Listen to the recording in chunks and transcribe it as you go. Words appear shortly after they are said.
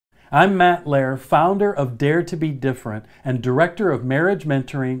I'm Matt Lair, founder of Dare to Be Different and director of marriage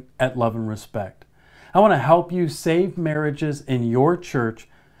mentoring at Love and Respect. I want to help you save marriages in your church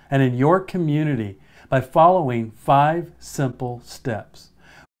and in your community by following 5 simple steps.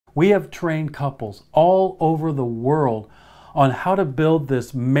 We have trained couples all over the world on how to build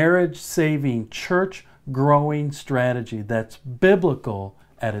this marriage-saving, church-growing strategy that's biblical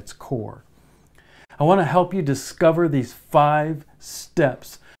at its core. I want to help you discover these 5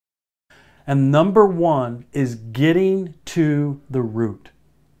 steps. And number 1 is getting to the root.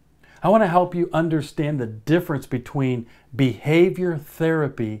 I want to help you understand the difference between behavior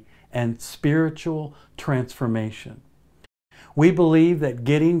therapy and spiritual transformation. We believe that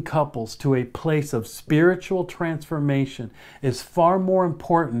getting couples to a place of spiritual transformation is far more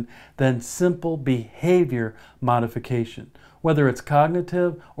important than simple behavior modification. Whether it's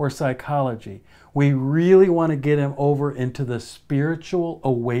cognitive or psychology, we really want to get them over into the spiritual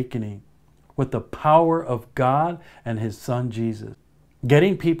awakening with the power of God and His Son Jesus.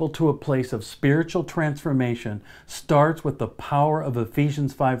 Getting people to a place of spiritual transformation starts with the power of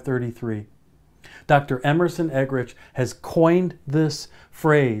Ephesians 5:33. Dr. Emerson Eggerichs has coined this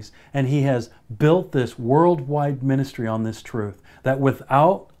phrase, and he has built this worldwide ministry on this truth, that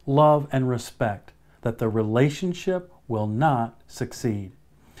without love and respect, that the relationship will not succeed.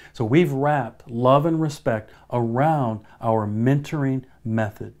 So we've wrapped love and respect around our mentoring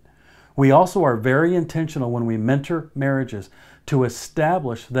method. We also are very intentional when we mentor marriages to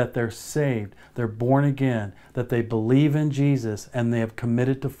establish that they're saved, they're born again, that they believe in Jesus, and they have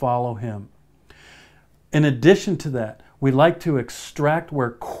committed to follow Him. In addition to that, we like to extract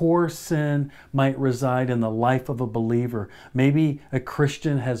where core sin might reside in the life of a believer. Maybe a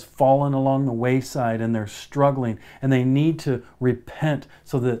Christian has fallen along the wayside and they're struggling and they need to repent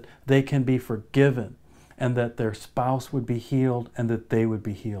so that they can be forgiven and that their spouse would be healed and that they would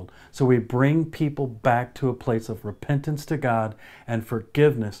be healed. So we bring people back to a place of repentance to God and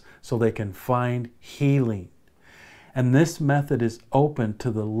forgiveness so they can find healing. And this method is open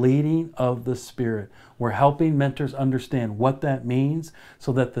to the leading of the Spirit. We're helping mentors understand what that means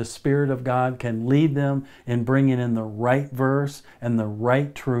so that the Spirit of God can lead them in bringing in the right verse and the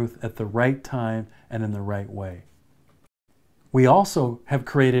right truth at the right time and in the right way. We also have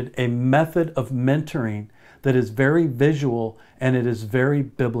created a method of mentoring that is very visual and it is very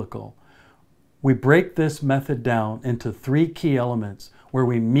biblical. We break this method down into 3 key elements where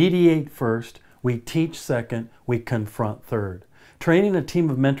we mediate first, we teach second, we confront third. Training a team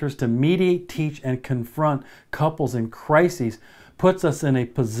of mentors to mediate, teach, and confront couples in crises puts us in a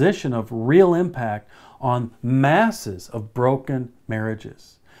position of real impact on masses of broken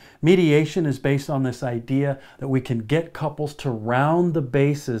marriages. Mediation is based on this idea that we can get couples to round the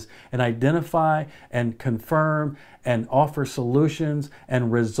bases and identify and confirm and offer solutions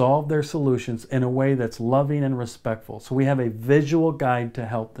and resolve their solutions in a way that's loving and respectful. So we have a visual guide to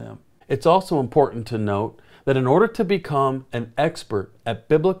help them. It's also important to note that in order to become an expert at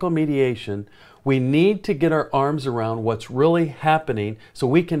biblical mediation, we need to get our arms around what's really happening so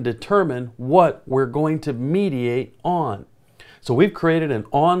we can determine what we're going to mediate on. So we've created an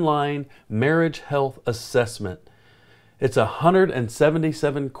online marriage health assessment. It's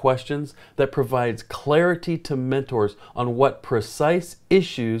 177 questions that provides clarity to mentors on what precise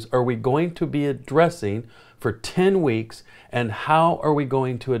issues are we going to be addressing for 10 weeks and how are we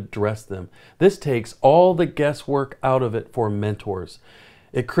going to address them. This takes all the guesswork out of it for mentors.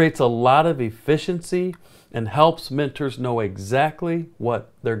 It creates a lot of efficiency and helps mentors know exactly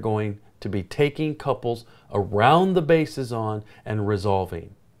what they're going to be taking couples around the bases on and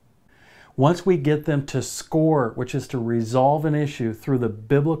resolving. Once we get them to score, which is to resolve an issue through the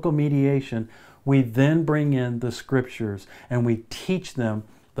biblical mediation, we then bring in the scriptures and we teach them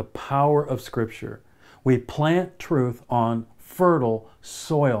the power of Scripture. We plant truth on fertile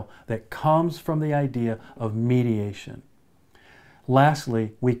soil that comes from the idea of mediation.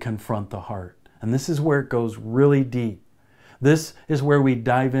 Lastly, we confront the heart. And this is where it goes really deep. This is where we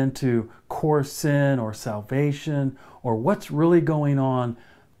dive into core sin or salvation or what's really going on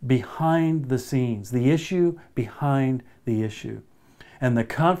behind the scenes, the issue behind the issue. And the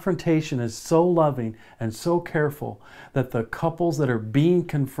confrontation is so loving and so careful that the couples that are being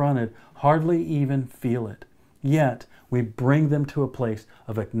confronted hardly even feel it. Yet, we bring them to a place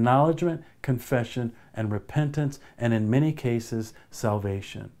of acknowledgement, confession, and repentance, and in many cases,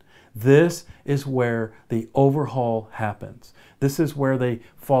 salvation. This is where the overhaul happens. This is where they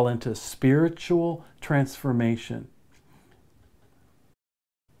fall into spiritual transformation.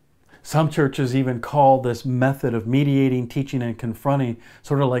 Some churches even call this method of mediating, teaching, and confronting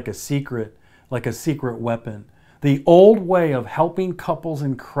sort of like a secret weapon. The old way of helping couples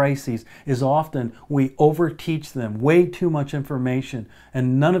in crises is often we overteach them way too much information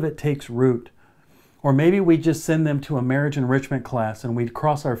and none of it takes root. Or maybe we just send them to a marriage enrichment class and we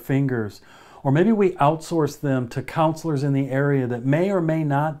cross our fingers. Or maybe we outsource them to counselors in the area that may or may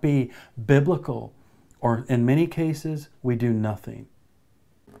not be biblical. Or in many cases, we do nothing.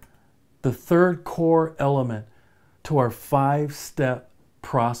 The third core element to our 5-step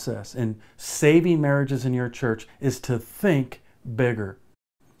process in saving marriages in your church is to think bigger.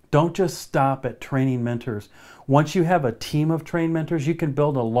 Don't just stop at training mentors. Once you have a team of trained mentors, you can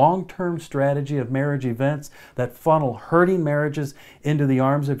build a long-term strategy of marriage events that funnel hurting marriages into the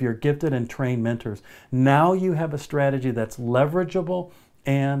arms of your gifted and trained mentors. Now you have a strategy that's leverageable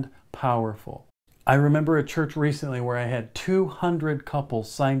and powerful. I remember a church recently where I had 200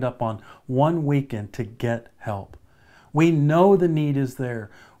 couples signed up on one weekend to get help. We know the need is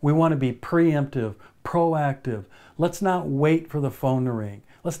there. We want to be preemptive, proactive. Let's not wait for the phone to ring.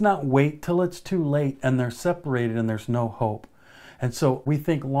 Let's not wait till it's too late and they're separated and there's no hope. And so we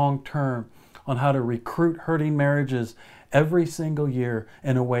think long term on how to recruit hurting marriages every single year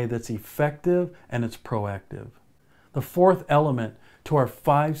in a way that's effective and it's proactive. The fourth element to our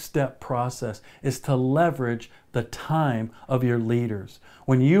 5-step process is to leverage the time of your leaders.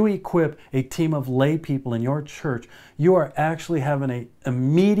 When you equip a team of lay people in your church, you are actually having an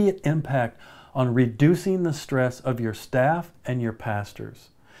immediate impact on reducing the stress of your staff and your pastors.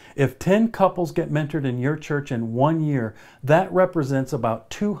 If 10 couples get mentored in your church in 1 year, that represents about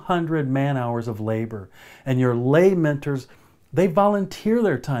 200 man-hours of labor. And your lay mentors, they volunteer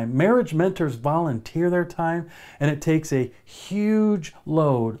their time. Marriage mentors volunteer their time, and it takes a huge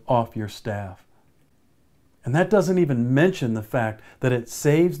load off your staff. And that doesn't even mention the fact that it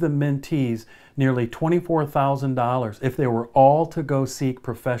saves the mentees nearly $24,000 if they were all to go seek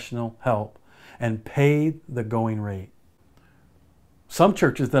professional help and pay the going rate. Some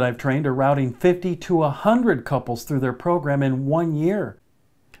churches that I've trained are routing 50 to 100 couples through their program in 1 year.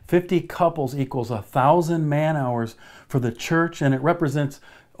 50 couples equals 1,000 man-hours for the church, and it represents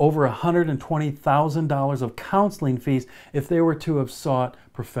over $120,000 of counseling fees if they were to have sought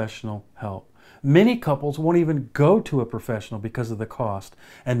professional help. Many couples won't even go to a professional because of the cost,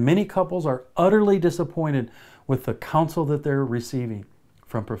 and many couples are utterly disappointed with the counsel that they're receiving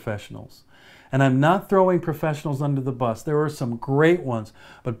from professionals. And I'm not throwing professionals under the bus. There are some great ones,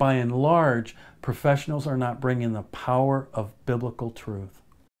 but by and large, professionals are not bringing the power of biblical truth.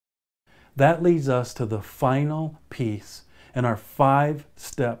 That leads us to the final piece in our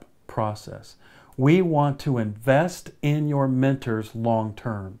 5-step process. We want to invest in your mentors long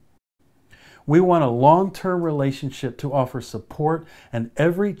term. We want a long-term relationship to offer support, and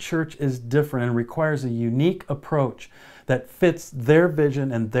every church is different and requires a unique approach that fits their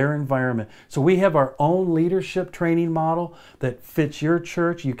vision and their environment. So we have our own leadership training model that fits your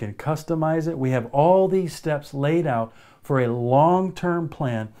church. You can customize it. We have all these steps laid out for a long-term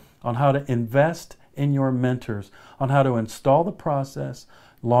plan on how to invest in your mentors, on how to install the process,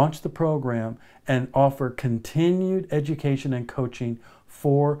 launch the program, and offer continued education and coaching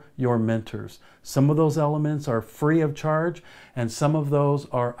for your mentors. Some of those elements are free of charge, and some of those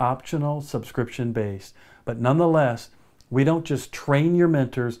are optional, subscription-based. But nonetheless, we don't just train your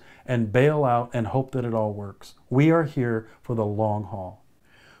mentors and bail out and hope that it all works. We are here for the long haul.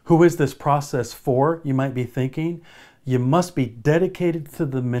 Who is this process for, you might be thinking? You must be dedicated to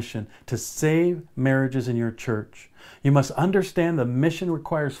the mission to save marriages in your church. You must understand the mission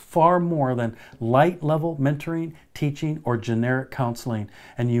requires far more than light-level mentoring, teaching, or generic counseling.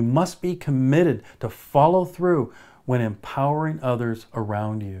 And you must be committed to follow through when empowering others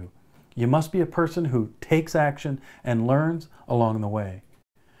around you. You must be a person who takes action and learns along the way.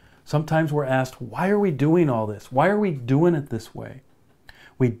 Sometimes we're asked, why are we doing all this? Why are we doing it this way?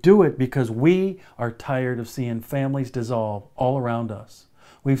 We do it because we are tired of seeing families dissolve all around us.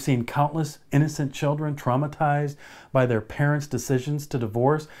 We've seen countless innocent children traumatized by their parents' decisions to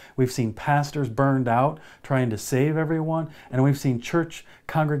divorce. We've seen pastors burned out trying to save everyone. And we've seen church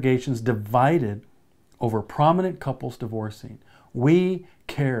congregations divided over prominent couples divorcing. We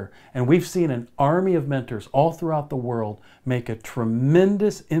care. And we've seen an army of mentors all throughout the world make a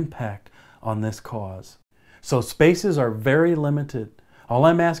tremendous impact on this cause. So spaces are very limited. All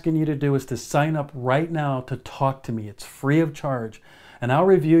I'm asking you to do is to sign up right now to talk to me. It's free of charge. And I'll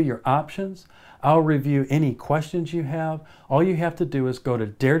review your options. I'll review any questions you have. All you have to do is go to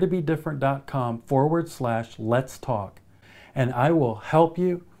daretobedifferent.com/let's talk. And I will help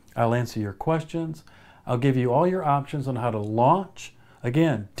you. I'll answer your questions. I'll give you all your options on how to launch.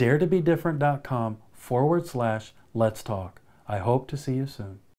 Again, daretobedifferent.com/let's talk. I hope to see you soon.